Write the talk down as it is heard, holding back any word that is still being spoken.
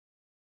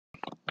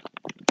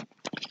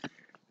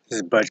This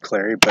is Bud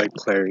Clary. Bud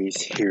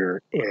Clary's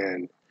here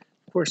in,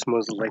 of course,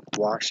 Moses Lake,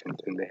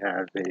 Washington. They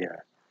have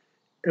a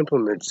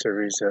implement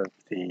series of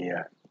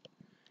the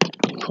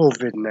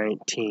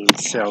COVID-19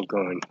 sale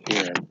going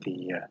here at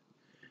the,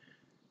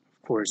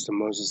 of course, the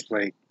Moses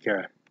Lake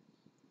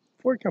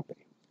Ford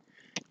Company.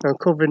 Now,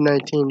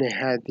 COVID-19, they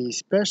had these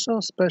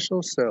special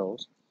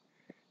sales,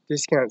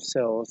 discount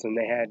sales, and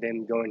they had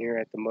them going here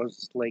at the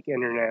Moses Lake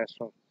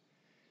International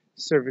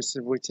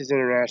Services, which is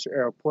International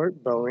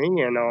Airport,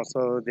 Boeing, and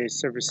also the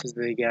services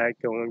they got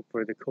going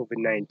for the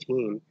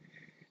COVID-19.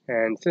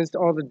 And since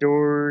all the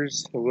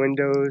doors, the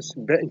windows,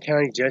 Benton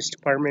County Justice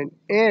Department,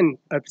 and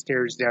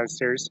upstairs,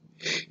 downstairs,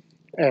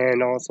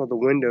 and also the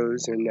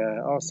windows, and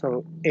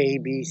also A,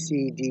 B,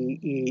 C, D,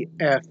 E,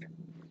 F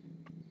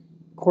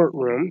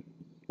courtroom,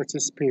 which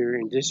is Superior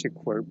and District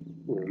Court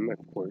room, of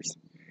course.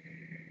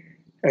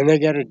 And they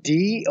got a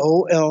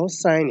DOL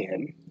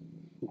sign-in,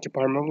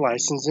 Department of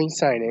Licensing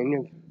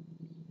sign-in.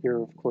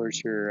 Your, of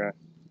course, your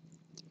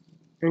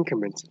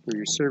increments for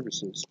your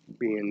services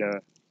being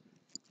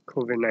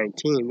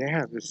COVID-19. They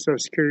have the Social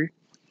Security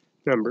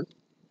number,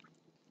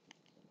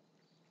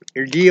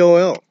 your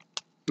DOL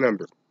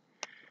number,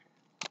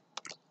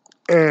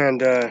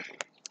 and I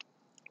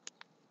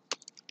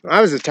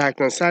was attacked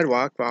on the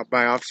sidewalk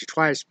by officer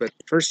twice, but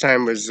the first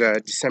time was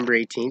December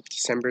 18th,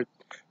 December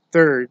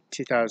 3rd,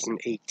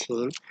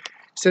 2018,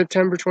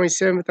 September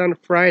 27th on a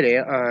Friday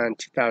on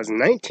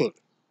 2019.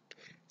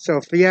 So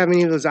if you have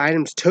any of those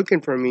items taken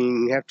from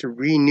you, you have to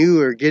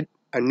renew or get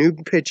a new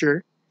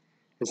picture.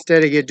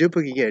 Instead of get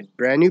duplicate, get a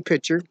brand new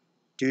picture,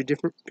 do a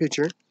different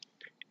picture,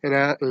 and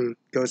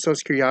go to Social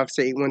Security Office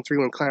at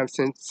 8131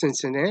 Clemson,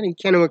 Cincinnati,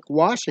 Kennewick,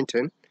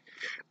 Washington,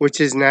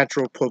 which is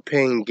natural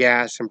propane,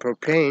 gas, and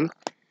propane.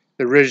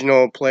 The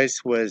original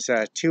place was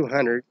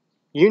 200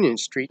 Union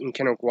Street in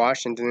Kennewick,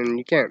 Washington, and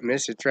you can't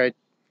miss it. It's right,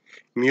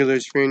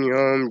 Mueller's Funeral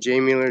Home, J.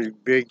 Mueller's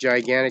big,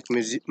 gigantic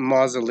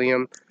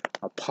mausoleum,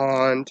 a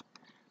pond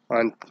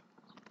on,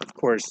 of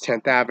course,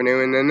 10th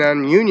Avenue, and then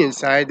on Union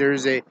side,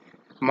 there's a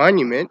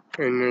monument,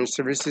 and there's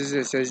services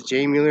that says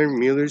J.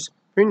 Mueller's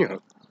Funeral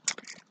Home.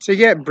 So you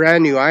get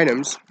brand new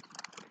items.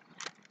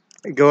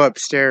 Go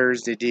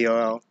upstairs to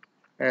DOL,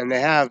 and they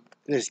have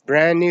this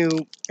brand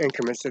new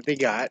increments that they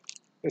got.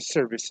 The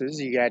services,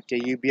 you got the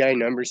UBI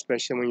number,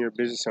 especially when you're a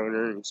business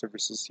owner and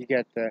services. You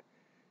got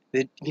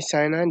you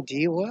sign on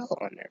DOL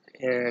on there,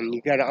 and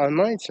you got an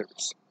online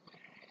service.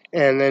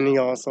 And then you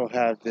also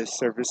have this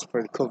service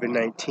for the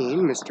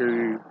COVID-19,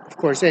 of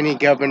course, any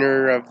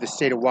governor of the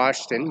state of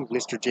Washington,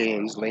 Mr. Jay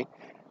Inslee,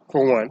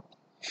 for one.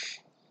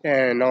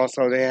 And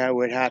also they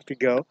would have to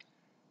go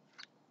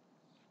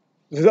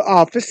to the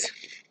office.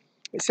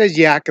 It says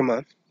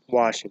Yakima,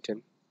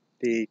 Washington,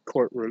 the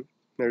courtroom.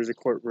 There's a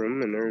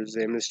courtroom, and there's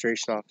the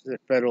administration office, the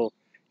federal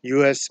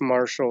U.S.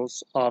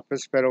 Marshal's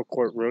office, federal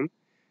courtroom.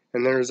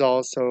 And there's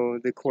also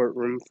the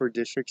courtroom for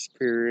District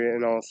Superior,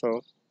 and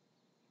also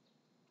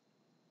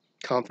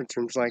conference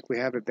rooms like we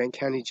have at Benton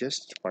County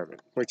Justice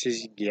Department, which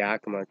is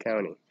Yakima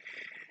County.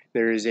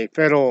 There is a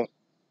federal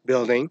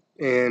building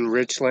in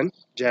Richland,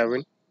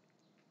 Javin,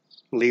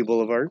 Lee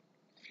Boulevard,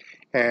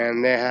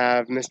 and they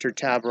have Mr.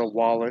 Tavra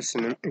Wallace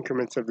and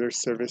increments of their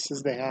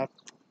services they have.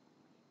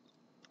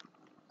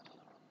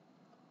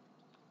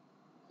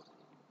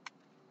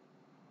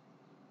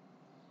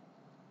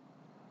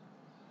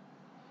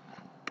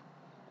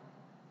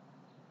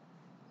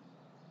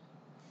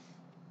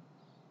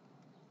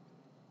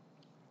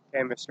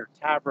 And Mr.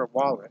 Tavra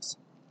Wallace.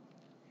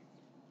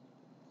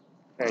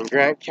 And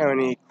Grant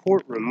County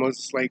Courtroom,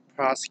 Moses Lake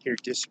Prosecutor,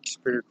 District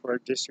Superior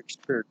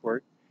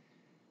Court,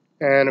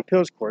 and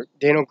Appeals Court.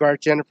 Dano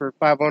Garth Jennifer,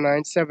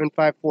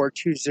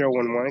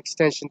 509-754-2011,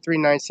 extension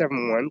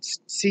 3971,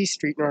 C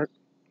Street,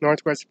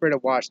 Northwest Florida,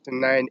 Washington,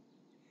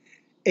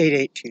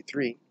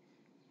 98823.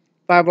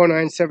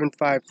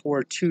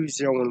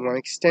 509-754-2011,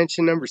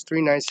 extension number is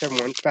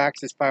 3971,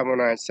 fax is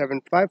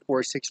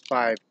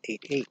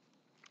 509-754-6588.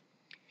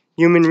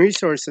 Human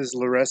Resources,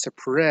 Larissa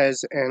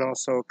Perez, and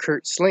also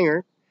Kurt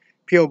Slinger,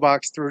 P.O.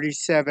 Box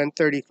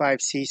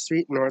 3735 C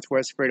Street,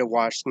 Northwest Florida,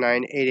 Washington,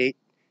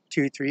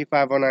 98823.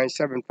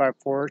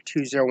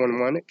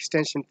 509-754-2011,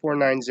 extension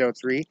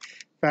 4903,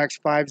 fax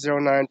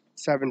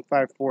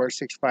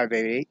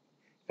 509-754-6588.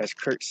 That's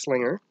Kurt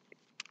Slinger.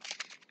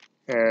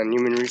 And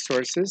Human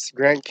Resources,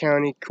 Grant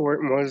County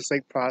Court, Moses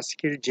Lake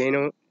Prosecutor,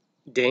 Dano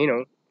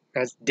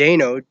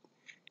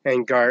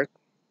and Garth,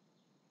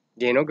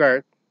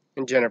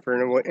 and Jennifer,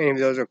 and any of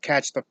those will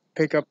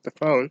pick up the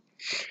phone.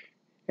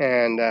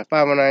 And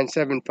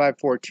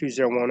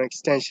 509-754-2011,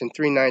 extension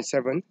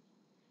 397,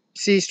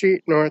 C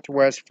Street,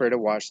 Northwest Florida,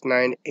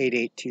 Washington,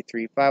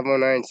 98823.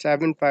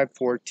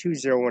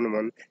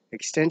 509-754-2011,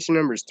 extension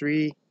number is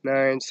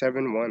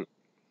 3971.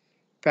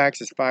 Fax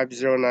is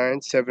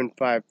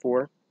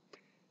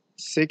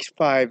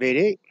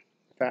 509-754-6588.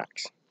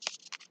 Fax.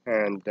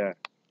 And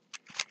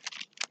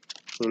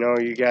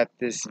you got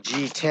this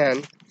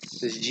G10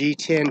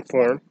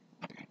 form.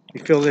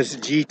 You fill this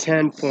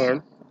G10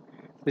 form.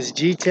 This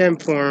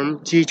G10 form,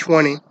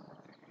 G20,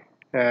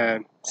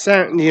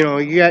 You know,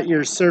 you got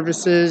your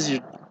services,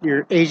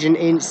 your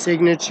agent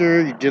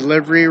signature, your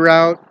delivery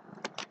route.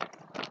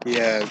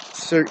 Yeah,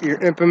 your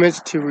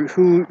implements to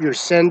who your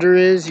sender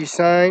is. You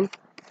sign,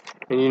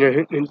 and you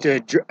know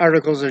the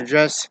articles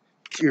address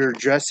you're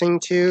addressing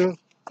to,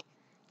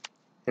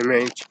 and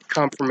make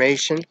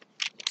confirmation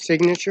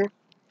signature.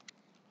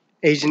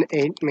 Agent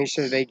 8, make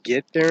sure they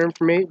get their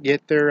information, you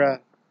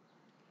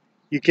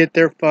get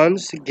their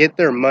funds, get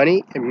their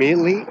money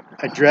immediately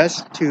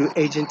addressed to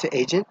agent.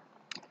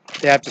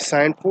 They have to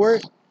sign for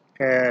it,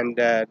 and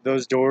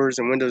those doors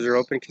and windows are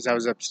open because I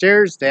was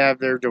upstairs. They have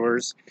their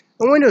doors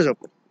and windows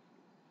open,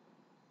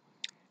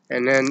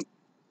 and then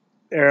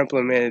they're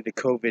implemented the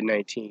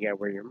COVID-19. You gotta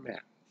wear your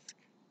mask,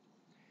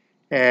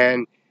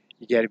 and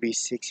you gotta be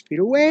 6 feet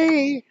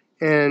away,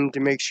 and to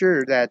make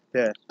sure that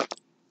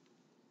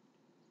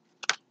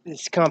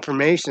this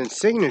confirmation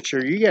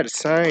signature, you gotta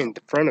sign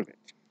the front of it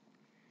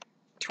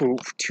to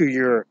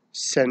your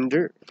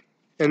sender,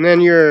 and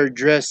then your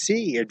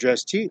addressee,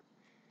 addressed to you,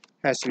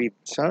 has to be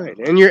signed,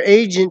 and your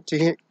agent to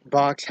hit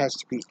box has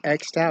to be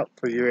X'd out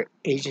for your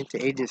agent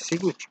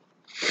signature.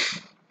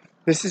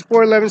 This is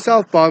 411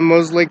 Southbound,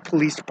 Moses Lake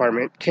Police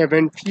Department,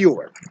 Kevin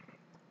Fewer.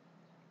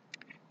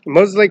 The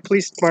Moses Lake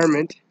Police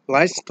Department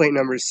license plate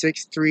number is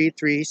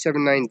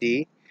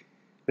 63379D.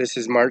 This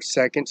is March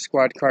 2nd,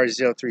 squad car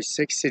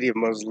 036, City of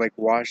Moses Lake,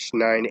 Wash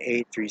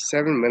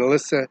 9837,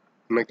 Melissa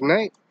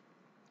McKnight.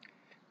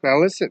 Now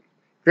listen,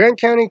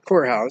 Grant County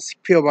Courthouse,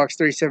 P.O. Box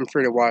 37,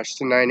 Freda,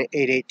 Washington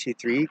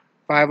 98823,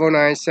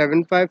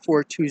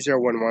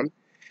 509-754-2011,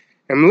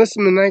 and Melissa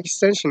McKnight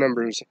extension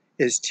numbers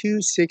is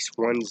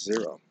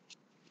 2610.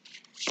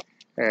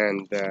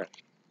 And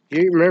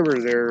you remember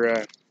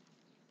they're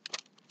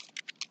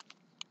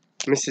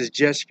Mrs.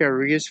 Jessica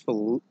Rodriguez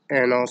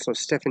and also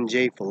Stephen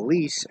J.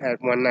 Felice at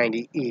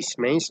 190 East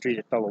Main Street,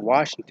 Othello,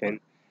 Washington,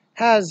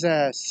 has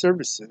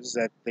services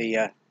that they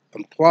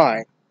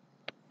imply.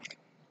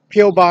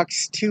 P.O.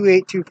 Box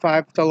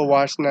 2825, Othello,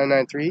 Washington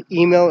 993.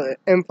 Email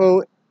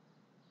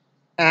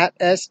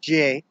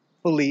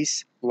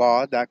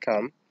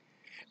info@sjpolicelaw.com.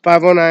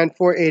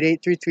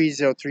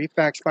 509-488-3303.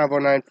 Fax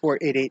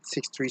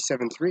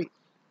 509-488-6373.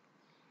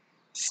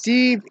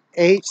 Steve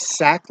H.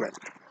 Sackman,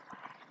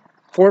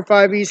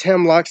 45 East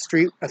Hemlock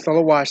Street,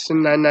 Othello,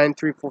 Washington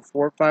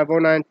 99344.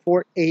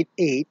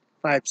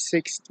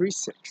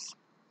 509-488-5636.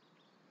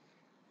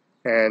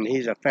 And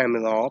he's a family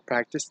law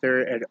practice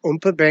there at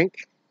Oompa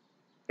Bank,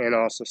 and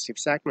also Steve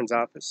Sackman's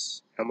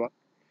office, Hemlock,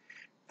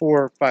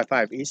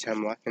 455 East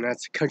Hemlock, and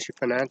that's Country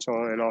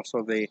Financial, and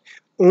also the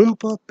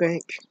Oompa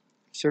Bank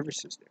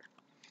services there.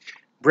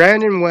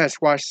 Brandon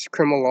West, Washington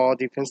Criminal Law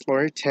Defense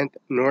Lawyer, 10th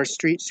North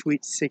Street,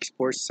 Suite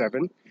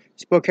 647,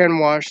 Spokane,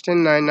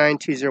 Washington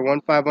 99201.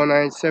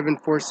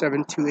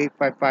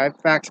 509-747-2855.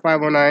 Fax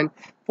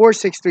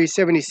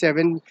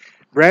 509-463-77.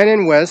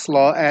 Brandon West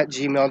Law at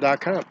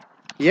gmail.com.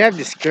 You have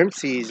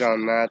discrepancies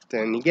on that,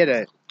 and you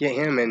gotta get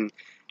him, and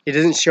he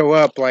doesn't show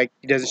up, like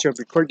he doesn't show up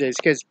for court dates,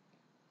 because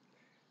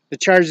the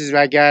charges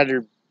I got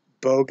are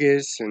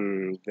bogus,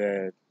 and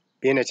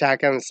being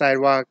attacked on the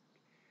sidewalk.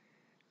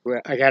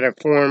 I got a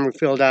form we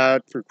filled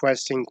out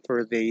requesting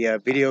for the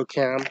video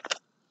cam.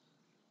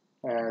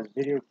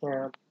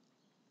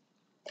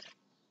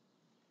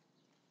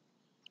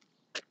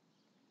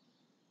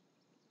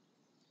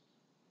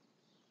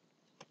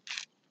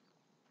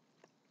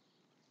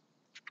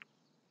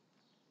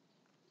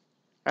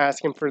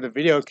 Asking for the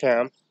video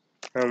cam,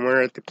 and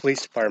we're at the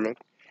police department.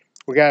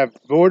 We got a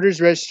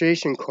voter's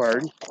registration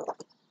card,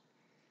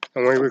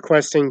 and we're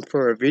requesting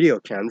for a video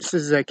cam. This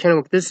is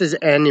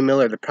Andy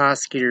Miller, the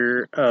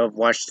prosecutor of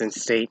Washington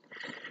State,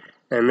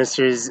 and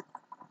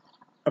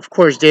of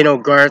course, Dano,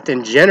 Garth,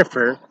 and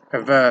Jennifer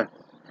of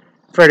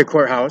Freda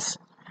Courthouse,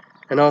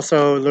 and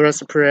also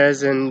Larissa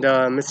Perez and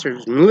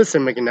Mr. Melissa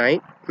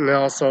McKnight, and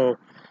also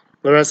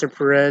Larissa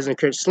Perez and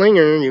Chris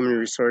Slinger, Human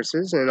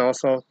Resources, and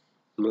also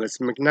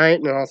Melissa McKnight,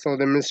 and also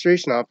the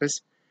Administration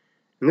Office.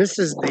 And this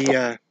is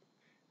the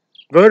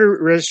voter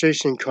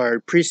registration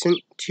card,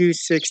 Precinct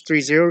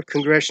 2630,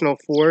 Congressional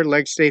 4,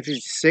 Legislative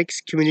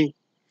 6,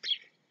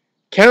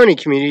 County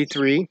Community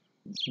 3,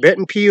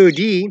 Benton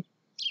POD,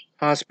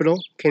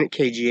 Hospital,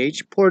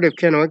 KGH, Port of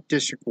Kennewick,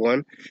 District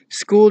 1,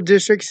 School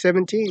District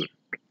 17,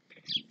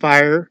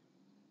 Fire,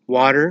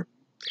 Water,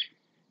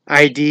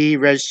 ID,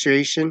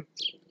 registration,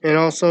 and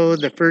also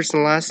the first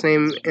and last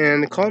name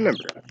and the call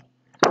number.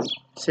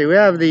 So we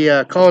have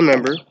the call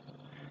number,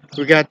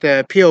 we got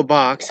the P.O.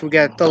 Box, we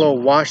got Othello,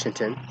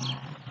 Washington,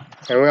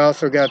 and we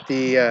also got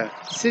the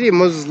City of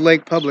Moses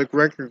Lake Public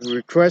Record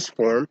Request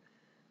Form,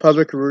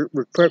 Public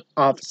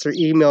Officer,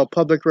 email,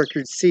 Public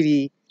Records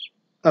City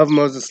of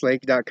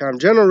MosesLake.com.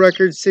 General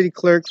Records, City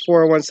Clerk,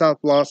 401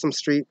 South Blossom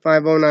Street,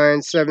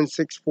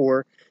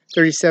 509-764-3700.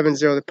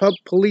 The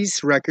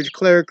Police Records,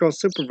 Clerical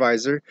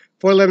Supervisor,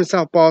 411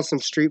 South Blossom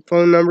Street,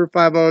 phone number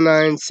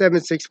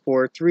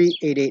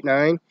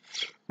 509-764-3889.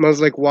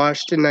 Moses Lake,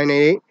 Washington,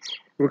 988.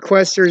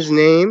 Requester's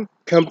name,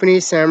 company,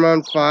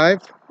 Cimaron 5,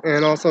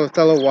 and also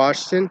Othello,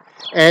 Washington.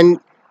 And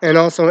And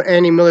also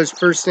Andy Miller's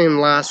first name,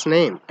 last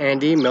name.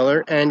 Andy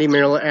Miller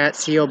at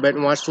CO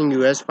Benton, Washington,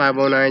 US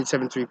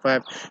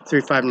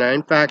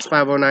 509-735-359. Fax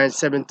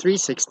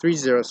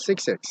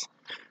 509-736-3066.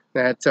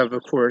 That's of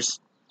course.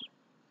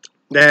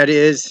 That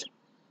is,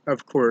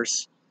 of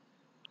course,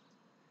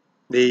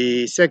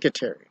 the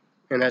secretary,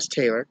 and that's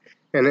Taylor.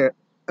 And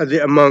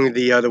among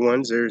the other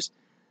ones, there's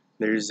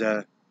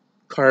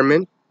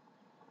Carmen,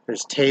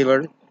 there's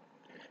Taylor,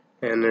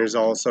 and there's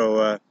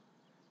also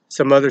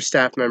some other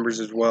staff members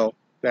as well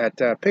that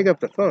pick up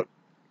the phone.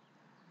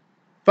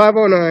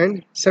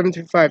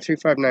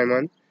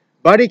 509-735-3591.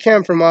 Body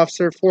cam from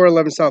Officer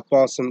 411 South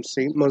Balsam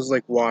Street,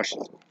 Moslake,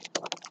 Washington.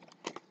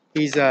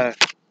 He's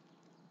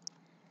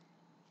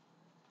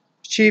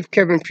Chief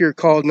Kevin Pure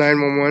called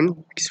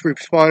 911,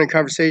 responding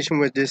conversation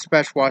with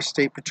Dispatch Washington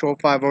State Patrol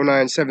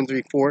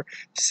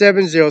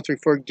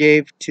 509-734-7034,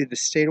 gave to the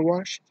state of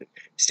Washington.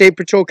 State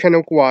Patrol,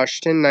 Kennewick,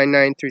 Washington,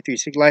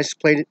 99336. License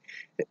plate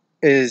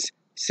is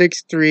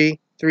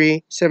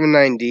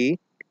 63379D.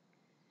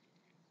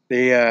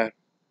 The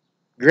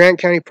Grant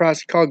County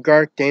prosecutor called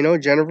Garth Dano,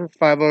 Jennifer,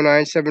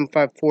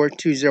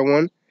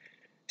 509-754-201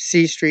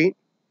 C Street.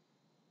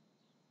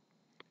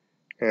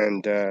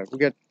 And we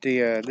got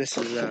the, this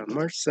is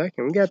March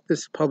 2nd, we got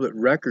this public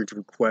records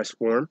request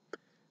form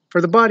for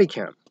the body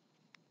cam.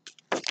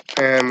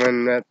 And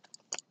when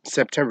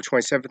September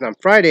 27th, on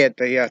Friday at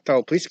the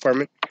Othello Police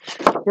Department,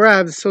 where I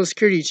have the Social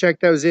Security check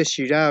that was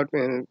issued out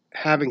and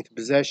having the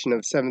possession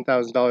of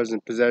 $7,000 in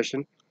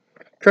possession.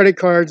 Credit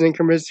cards,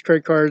 income register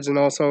credit cards, and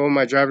also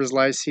my driver's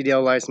license,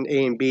 CDL license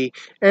A and B.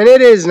 And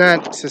it is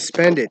not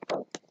suspended.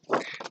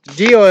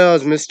 DOL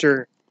is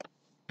Mr.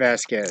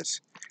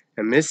 Vasquez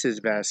and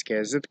Mrs.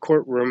 Vasquez at the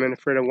courtroom in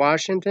Freda,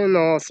 Washington.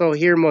 Also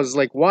here in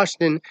Moslake,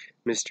 Washington,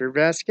 Mr.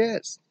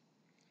 Vasquez.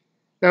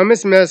 Now,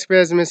 Miss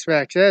Vasquez and Miss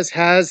Vasquez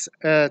has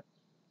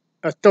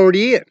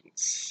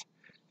authorities,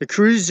 the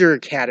Cruiser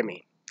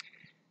Academy,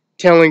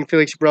 telling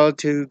Felix Barela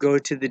to go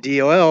to the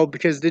DOL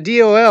because the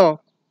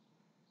DOL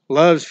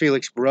loves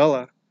Felix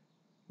Barela.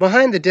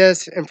 Behind the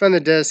desk, in front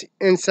of the desk,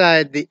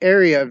 inside the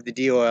area of the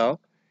DOL,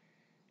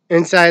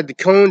 inside the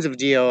cones of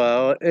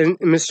DOL,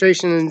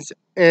 administrations,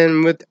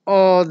 and with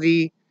all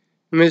the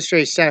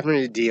administrative staff in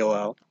the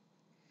DOL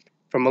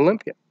from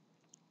Olympia.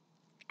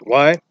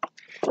 Why?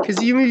 Because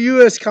the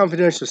U.S.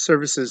 Confidential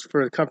Services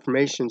for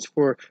confirmations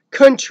for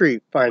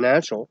Country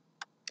Financial.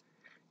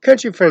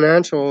 Country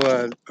Financial,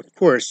 of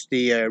course,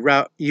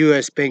 the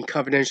U.S. Bank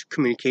Confidential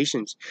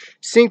Communications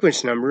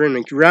sequence number and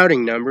the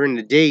routing number and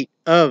the date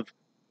of,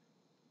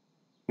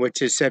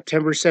 which is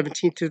September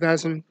 17,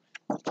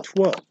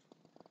 2012.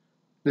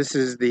 This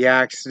is the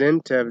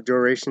accident of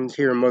durations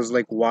here in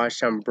Moslake,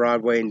 Washington,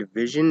 Broadway and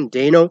Division.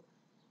 Dano,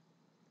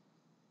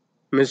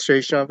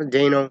 Administration Office,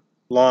 Dano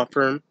Law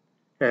Firm,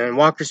 and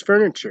Walker's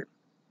Furniture.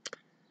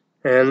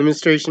 And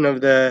administration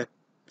of the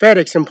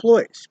FedEx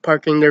employees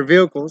parking their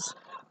vehicles,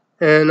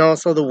 and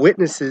also the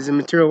witnesses and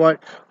material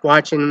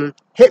watching them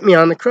hit me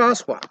on the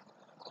crosswalk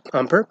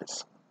on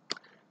purpose.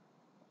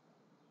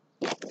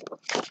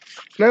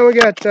 Now we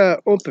got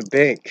Open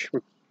Bank.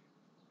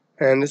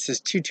 And this is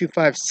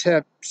 225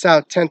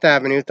 South 10th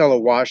Avenue, Othello,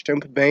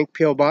 Washington, Bank,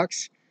 P.O.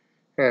 Box.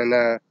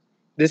 And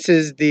this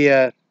is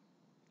the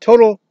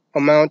total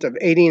amount of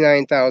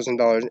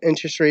 $89,000.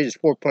 Interest rate is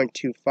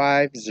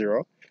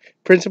 4.250.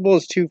 Principal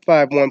is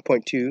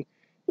 251.2.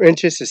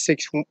 Interest is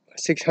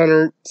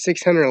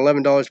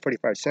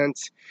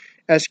 $611.45.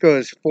 Escrow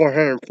is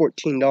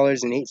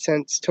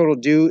 $414.08. Total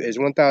due is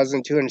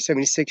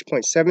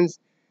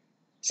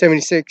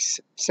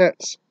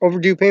 $1,276.76.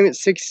 Overdue payment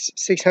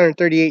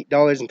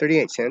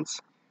 $638.38.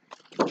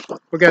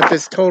 We got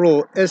this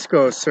total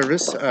escrow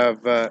service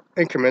of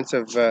increments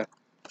of the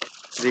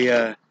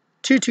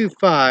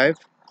 225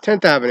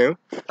 10th Avenue,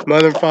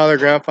 mother and father,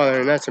 grandfather,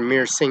 and that's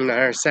Ajmer Singh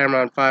Nijjar,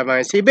 Cimaron 5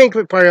 INC,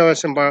 Banquet Party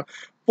LSM Bar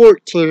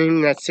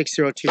 14, that's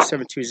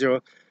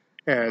 602720,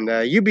 and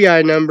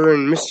UBI number,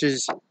 and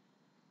Mrs.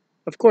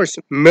 of course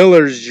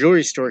Miller's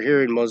Jewelry Store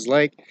here in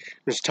Moslake,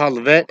 Mr. Todd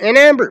Levette, and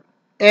Amber.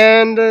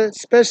 And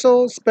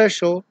special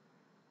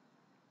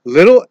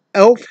little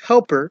elf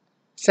helper,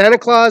 Santa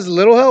Claus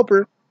little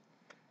helper,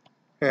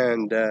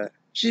 and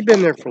she's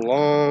been there for a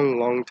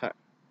long time.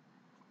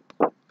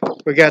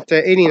 We got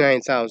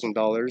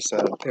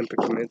 $89,000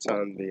 increments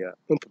on the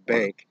Oompa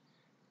Bank,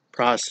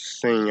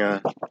 processing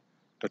the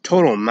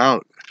total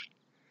amount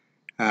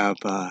of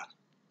the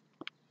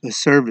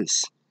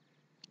service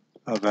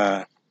of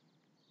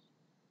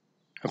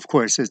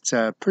course it's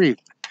pretty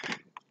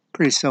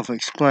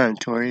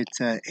self-explanatory. It's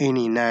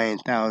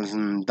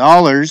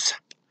 $89,000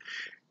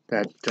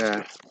 that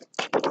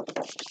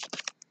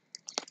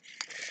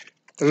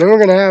and then we're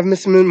going to have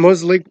Miss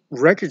Moslake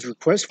Records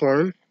request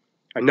form,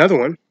 another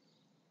one.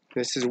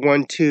 This is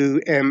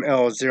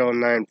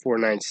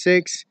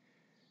 12ML09496,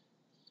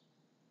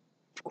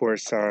 of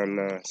course,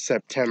 on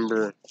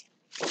September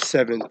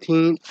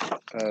 17th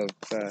of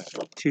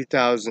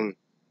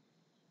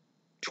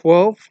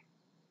 2012.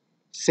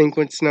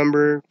 Sequence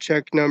number,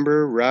 check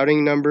number,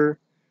 routing number,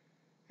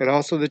 and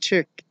also the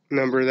check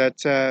number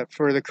that's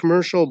for the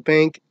commercial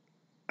bank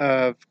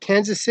of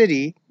Kansas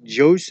City,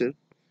 Joseph,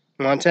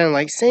 Montana,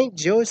 like St.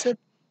 Joseph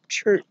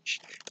Church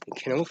in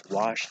Kennewick,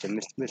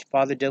 Washington. Miss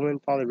Father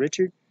Dylan, Father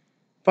Richard,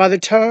 Father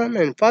Tom,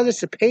 and Father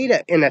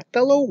Cepeda in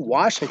Othello,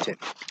 Washington.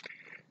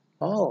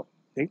 All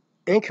the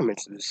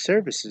increments of the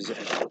services,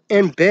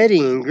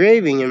 embedding,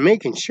 engraving, and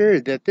making sure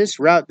that this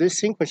route, this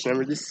sequence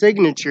number, this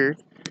signature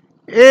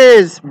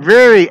is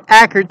very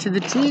accurate to the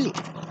T.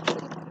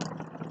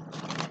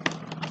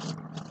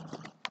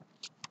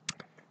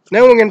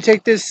 Now we're going to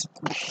take this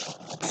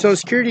Social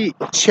Security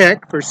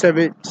check for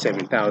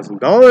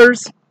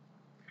 $7,000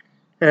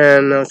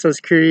 and Social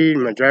Security,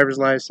 my driver's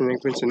license, and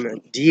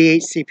the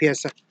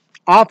DHCPS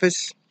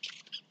office.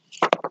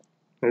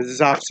 There's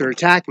this officer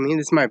attacking me.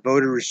 This is my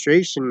voter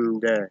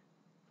registration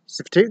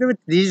certificate.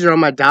 These are on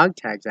my dog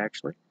tags,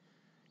 actually,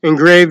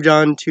 engraved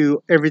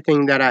onto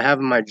everything that I have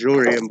in my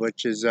jewelry,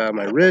 which is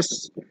my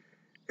wrists.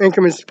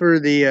 Increments for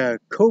the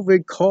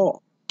COVID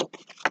call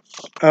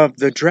of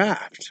the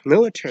draft,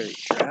 military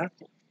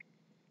draft,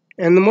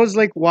 and the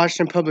Mosaic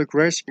Washington Public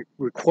Rescue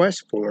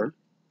Request Form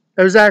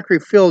that was actually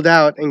filled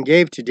out and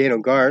gave to Dano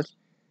Garth,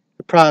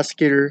 the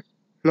prosecutor,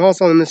 and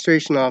also the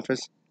administration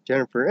office,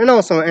 Jennifer, and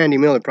also Andy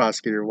Miller,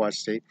 prosecutor of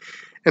Washington State,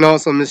 and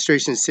also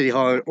administration, City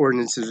Hall, and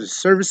Ordinances of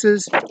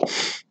Services,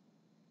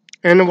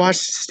 and the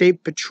Washington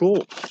State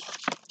Patrol.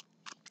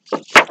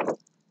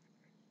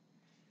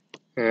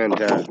 And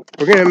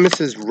we're going to have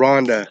Mrs.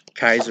 Rhonda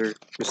Kaiser,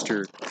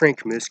 Mr.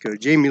 Frank Misco,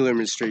 J. Mueller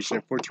Administration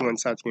at 1401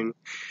 South Union,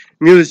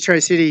 Mueller's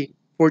Tri-City,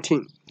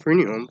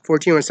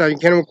 1401 South Union,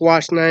 Kennewick,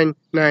 Washington,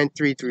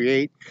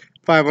 99338,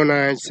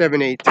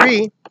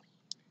 509-783,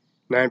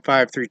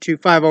 9532,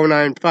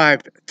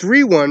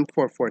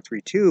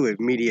 509-531-4432,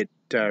 immediate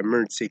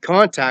emergency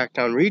contact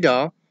on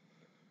Redall.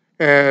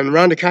 And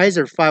Rhonda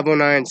Kaiser,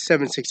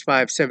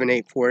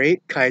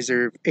 509-765-7848,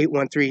 Kaiser,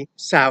 813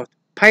 South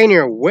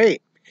Pioneer Way,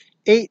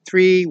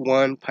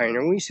 831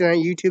 Pioneer. We see that on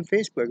YouTube,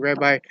 Facebook, right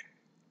by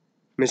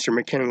Mr.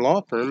 McKinnon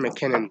Law Firm,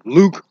 McKinnon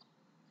Luke,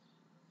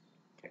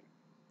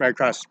 right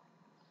across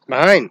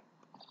behind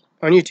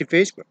on YouTube,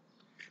 Facebook.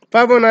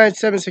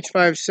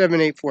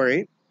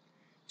 509-765-7848.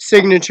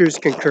 Signatures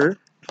concur.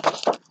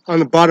 On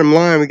the bottom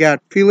line, we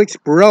got Felix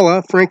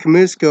Barela, Frank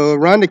Misco,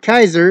 Rhonda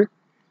Kaiser,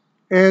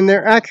 and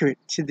they're accurate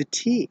to the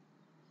T.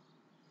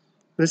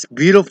 This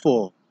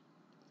beautiful.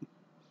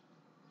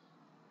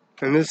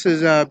 And this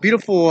is a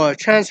beautiful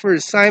transfer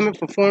assignment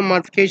for form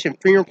modification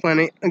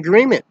fingerprinting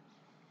agreement.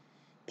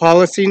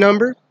 Policy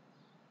number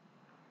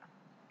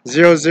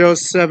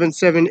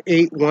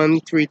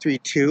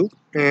 0077813332.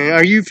 And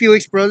are you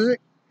Felix Barela?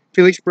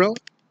 Felix Barela?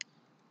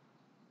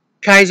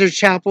 Kaiser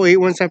Chapel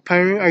 817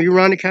 Pioneer. Are you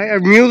Rhonda Kaiser?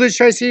 Mueller's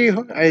Tri-City.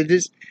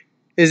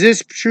 Is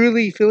this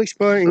truly Felix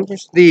Barela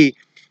English? The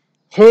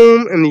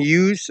home and the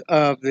use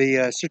of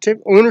the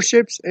certificate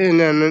ownerships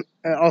and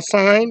I'll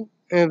sign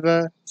of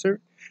the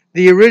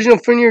original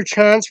finger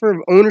transfer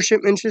of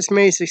ownership interest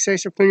made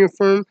successor finger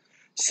firm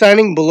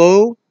signing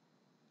below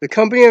the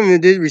company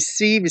and did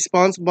receive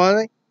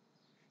responsibility.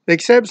 The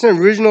acceptance of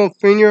original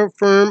finger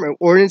firm and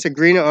ordinance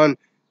agreement on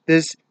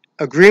this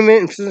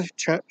agreement.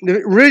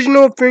 The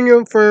original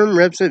finger firm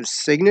representative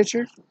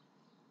signature.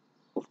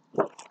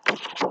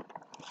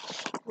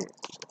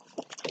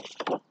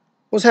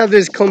 Let's have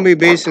this Columbia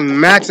Basin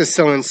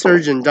Maxicillin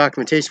surgeon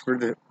documentation for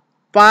the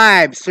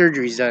 5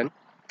 surgeries done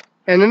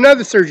and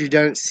another surgery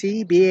done at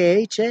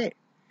CBHA.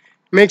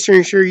 Make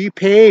sure you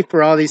pay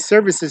for all these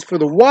services for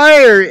the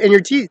wire in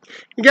your teeth.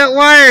 You got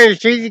wire in your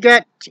teeth,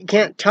 you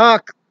can't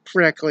talk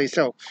correctly.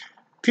 So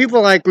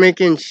people like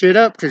making shit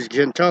up because you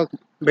can't talk.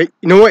 But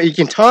you know what? You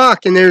can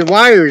talk and there's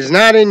wires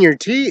not in your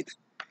teeth.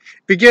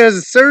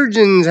 Because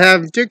surgeons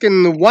have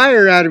taken the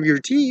wire out of your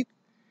teeth.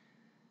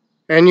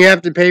 And you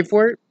have to pay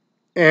for it.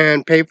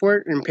 And pay for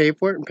it and pay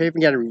for it and pay for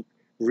it. You got to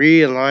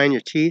realign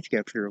your teeth. You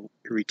got to put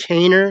a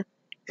retainer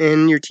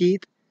in your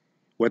teeth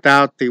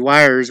without the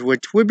wires,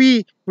 which would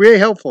be very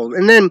helpful.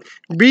 And then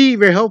be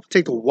very helpful to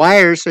take the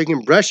wires so you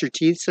can brush your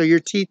teeth so your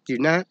teeth do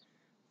not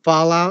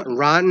fall out and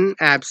rotten,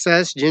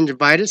 abscess,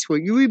 gingivitis,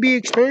 what you would be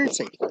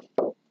experiencing.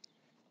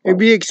 You'd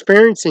be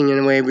experiencing in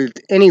a way with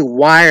any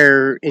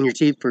wire in your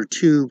teeth for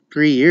 2-3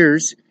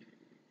 years.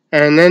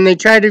 And then they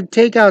try to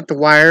take out the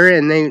wire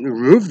and they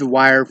remove the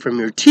wire from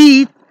your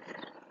teeth.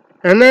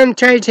 And then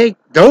try to take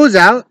those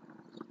out.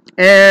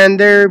 And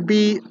there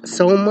be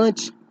so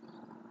much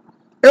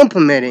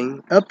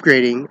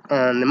upgrading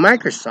on the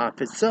Microsoft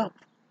itself.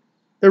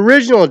 The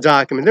original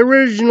document, the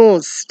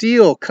original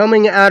steel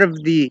coming out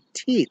of the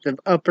teeth of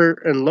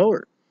upper and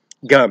lower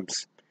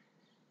gums.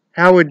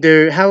 How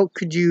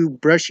could you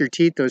brush your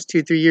teeth those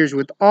 2-3 years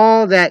with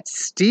all that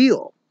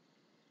steel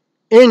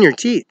in your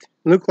teeth?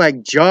 Look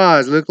like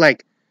jaws, look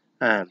like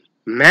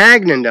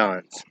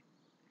magnodons.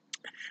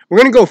 We're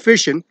going to go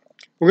fishing.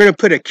 We're going to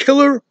put a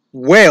killer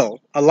whale,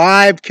 a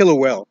live killer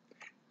whale,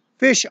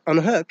 fish on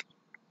a hook.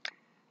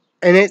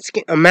 And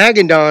a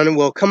magnodon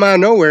will come out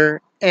of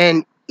nowhere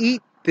and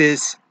eat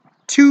this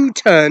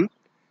 2-ton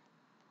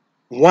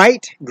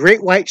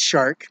great white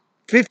shark,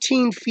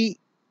 15 feet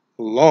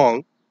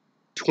long,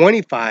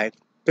 35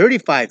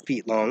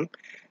 feet long,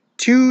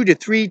 2 to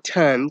 3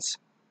 tons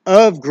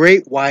of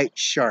great white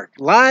shark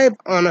live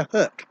on a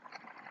hook.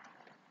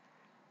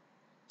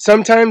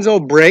 Sometimes they'll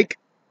break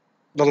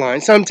the line.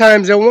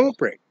 Sometimes they won't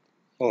break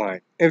the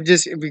line.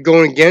 If you're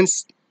going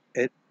against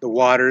it, the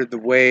water, the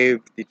wave,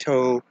 the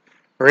tow,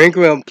 or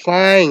increment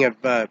applying of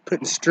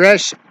putting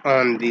stress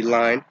on the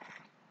line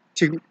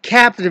to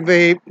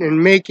captivate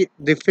and make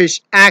the fish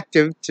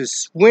active to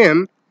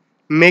swim,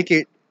 make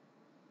it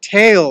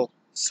tail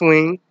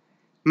swing,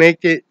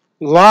 make it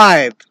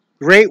live,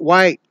 great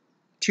white,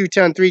 2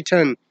 ton, 3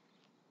 ton,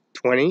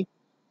 20,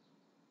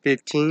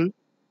 15,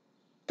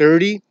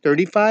 30,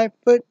 35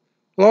 foot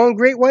long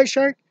great white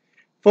shark.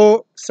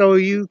 So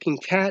you can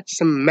catch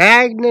some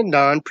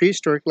magnodon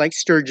prehistoric like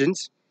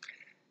sturgeons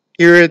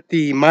here at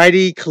the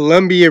mighty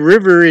Columbia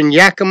River in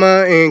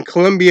Yakima and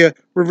Columbia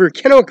River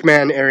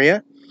Kennewickman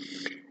area,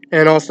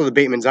 and also the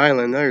Bateman's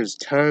Island. There's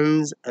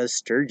tons of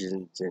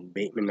sturgeons in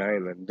Bateman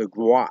Island, the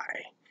Gwy,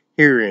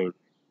 here in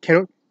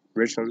Kennewick,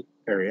 Richland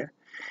area,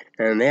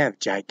 and they have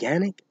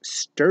gigantic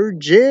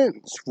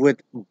sturgeons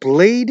with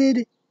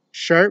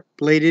sharp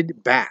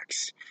bladed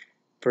backs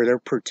for their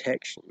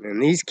protection.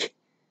 And these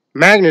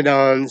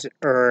magnodons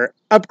are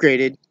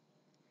upgraded,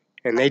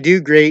 and they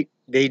do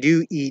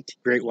eat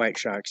great white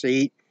sharks. They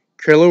eat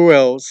killer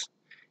whales.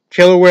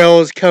 Killer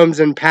whales comes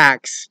in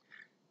packs,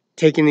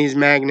 taking these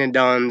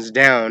magnodons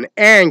down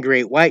and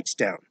great whites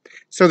down.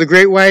 So the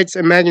great whites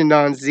and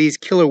magnodons, these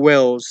killer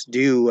whales,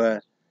 do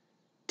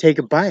take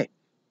a bite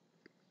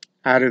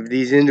out of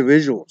these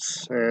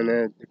individuals.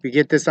 And if we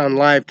get this on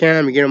live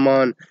cam, we get them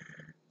on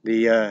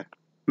the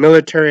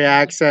military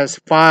access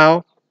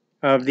file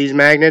of these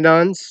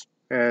magnodons,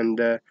 and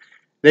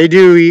they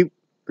do eat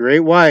great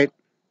white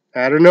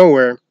out of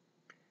nowhere.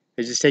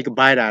 They just take a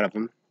bite out of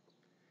them,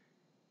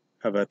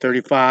 of a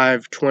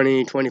 35,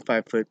 20,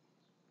 25 foot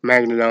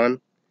magnodon,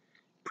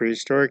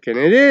 prehistoric, and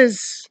it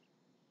is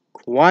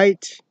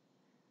quite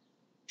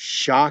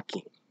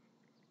shocking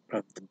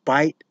of the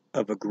bite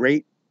of a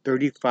great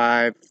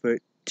 35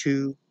 foot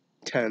 2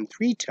 ton,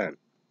 3 ton,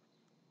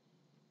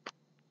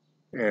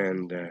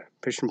 and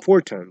pushing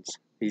 4 tons.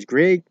 These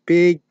great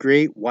big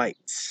great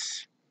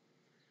whites,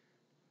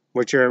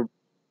 which are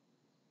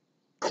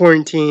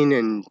quarantined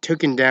and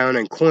taken down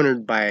and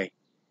cornered by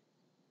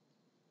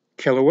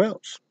killer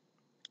whales.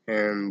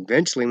 And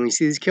eventually, when you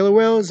see these killer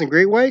whales and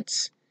great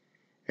whites,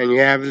 and you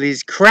have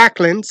these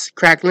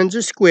cracklins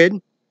are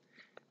squid.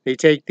 They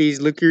take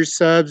these looker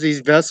subs,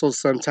 these vessels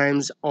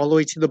sometimes, all the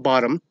way to the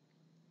bottom.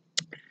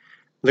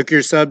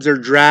 Looker subs are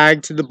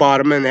dragged to the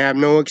bottom, and they have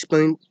no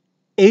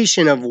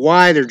explanation of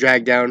why they're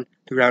dragged down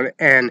the ground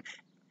and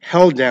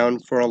held down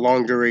for a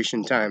long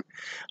duration time.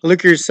 A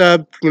looker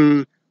sub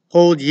can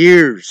hold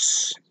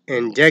years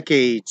and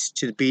decades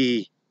to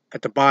be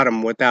at the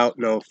bottom without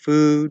no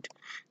food,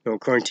 no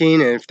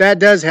quarantine, and if that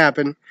does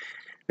happen,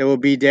 there will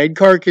be dead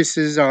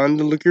carcasses on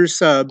the looker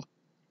sub.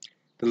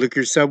 The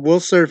looker sub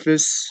will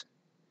surface,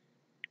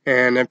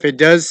 and if it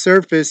does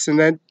surface, and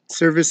that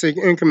surface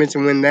increments,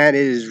 and when that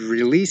is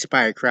released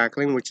by a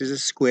crackling, which is a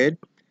squid,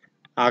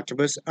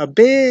 octopus, a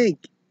big,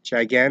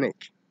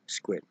 gigantic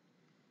squid,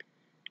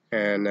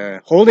 and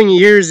holding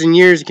years and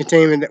years of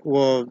containment,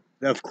 well,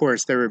 of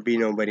course, there would be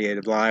nobody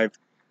alive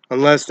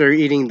unless they're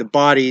eating the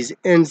bodies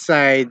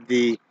inside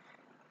the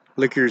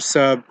looker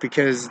sub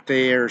because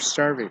they are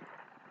starving,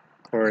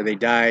 or they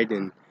died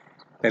and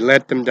they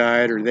let them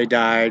die, or they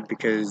died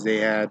because they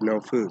had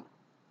no food,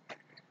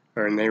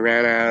 or they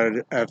ran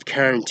out of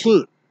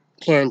canteen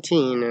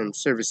and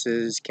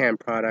services, canned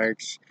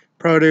products,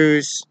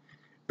 produce,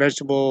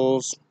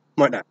 vegetables,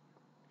 whatnot.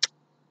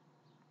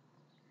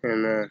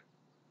 And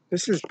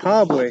this is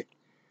probably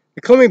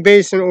the Columbia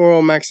Basin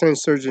oral maxillary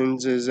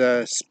surgeons is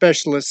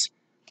specialists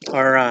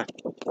are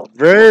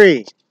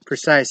very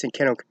precise in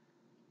Kennewick,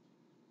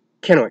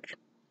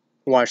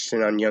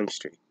 Washington on Young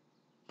Street.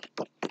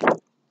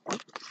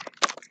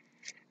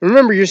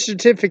 Remember your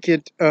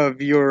certificate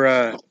of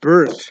your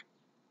birth.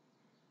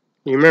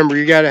 You remember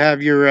you got to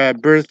have your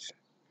birth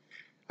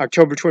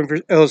October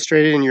 21st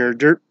illustrated in your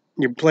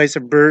place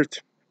of birth,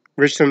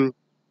 Richland,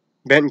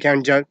 Benton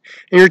County, Judge,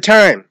 and your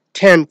time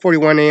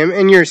 10:41 a.m.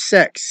 and your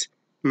sex,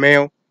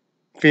 male,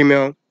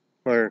 female,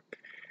 and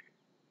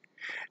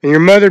your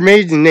mother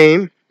maiden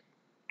name,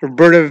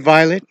 Roberta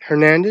Violet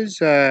Hernandez,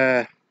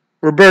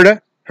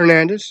 Roberta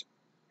Hernandez,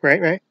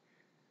 right,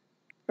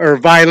 or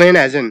Violin,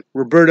 as in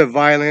Roberta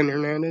Violin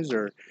Hernandez,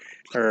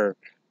 or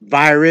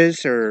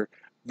Virus, or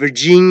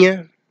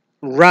Virginia,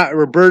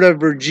 Roberta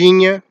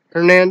Virginia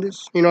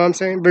Hernandez, you know what I'm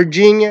saying,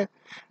 Virginia,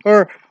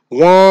 or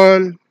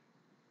Juan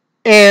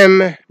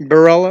M.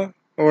 Barela,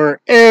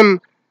 or M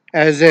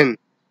as in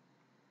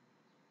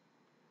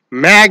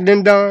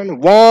Magnandon,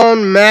 Juan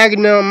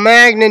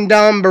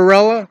Magnandon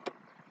Barela,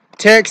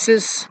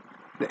 Texas,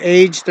 the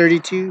age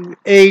 32,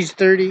 age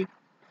 30,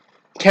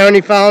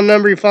 county file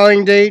number, your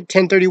filing date,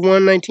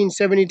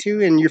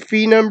 10/31/1972, and your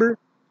fee number,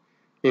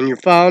 and your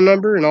file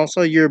number, and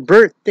also your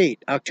birth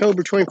date,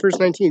 October 21st,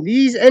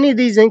 19. Any of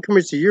these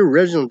increments are your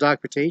original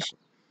documentation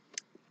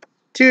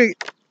to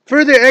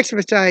further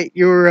expedite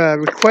your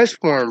request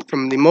form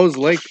from the Moses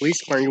Lake Police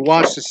Department, you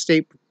watch the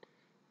state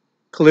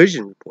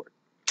collision report.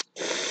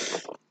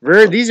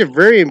 These are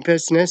very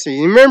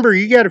necessary. Remember,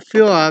 you got to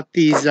fill out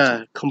these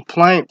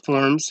compliant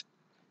forms,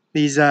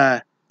 these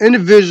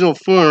individual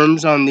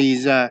forms on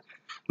these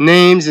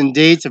names and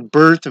dates of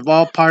birth of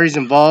all parties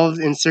involved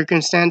in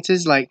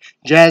circumstances like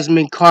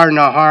Jasmine Kar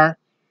Nahar,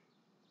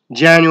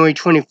 January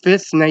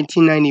 25th,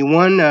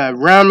 1991.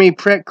 Rami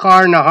Pret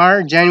Kar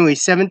Nahar, January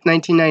 7th,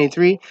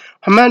 1993.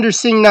 Ajmer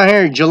Singh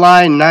Nijjar,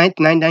 July 9th,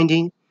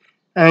 1919.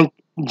 And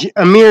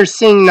Ajmer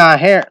Singh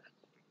Nijjar.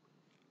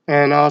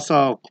 And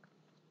also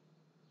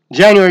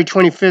January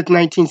 25th,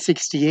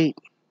 1968.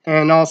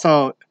 And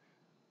also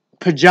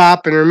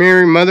Pajap and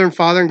Amir, mother and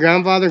father and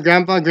grandfather,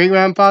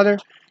 great-grandfather.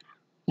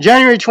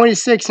 January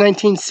 26th,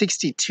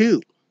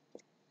 1962.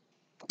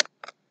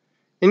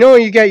 You know,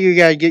 you got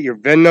to get your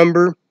VIN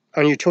number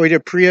on your Toyota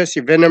Prius,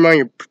 your VIN number on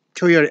your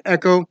Toyota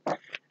Echo,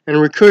 and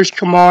Rakush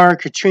Kumar,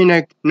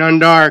 Katrina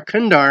Nandar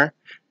Kundar,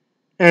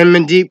 and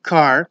Mandeep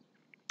Kaur,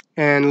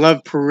 and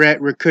Love Paret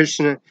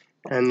Rakushna,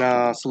 and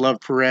also Love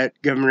Paret,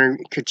 Governor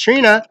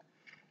Katrina,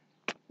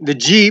 the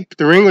Jeep,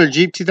 the Wrangler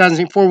Jeep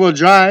 2008 4-wheel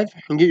drive,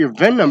 and get your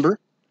VIN number,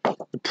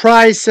 the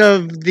price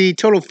of the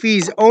total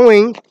fees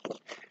owing,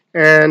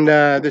 and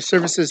the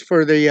services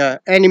for the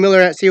Andy Miller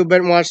at CO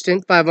Benton,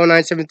 Washington,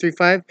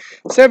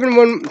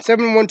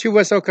 509-735-712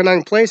 West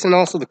Okanagan Place, and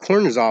also the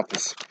coroner's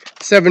office,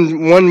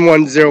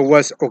 7110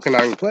 West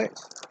Okanagan Place.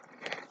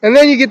 And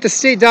then you get the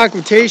state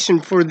documentation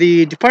for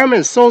the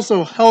Department of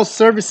Social Health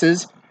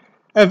Services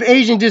of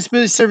Aging,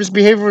 Disability Service,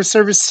 Behavioral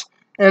Service,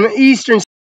 and Eastern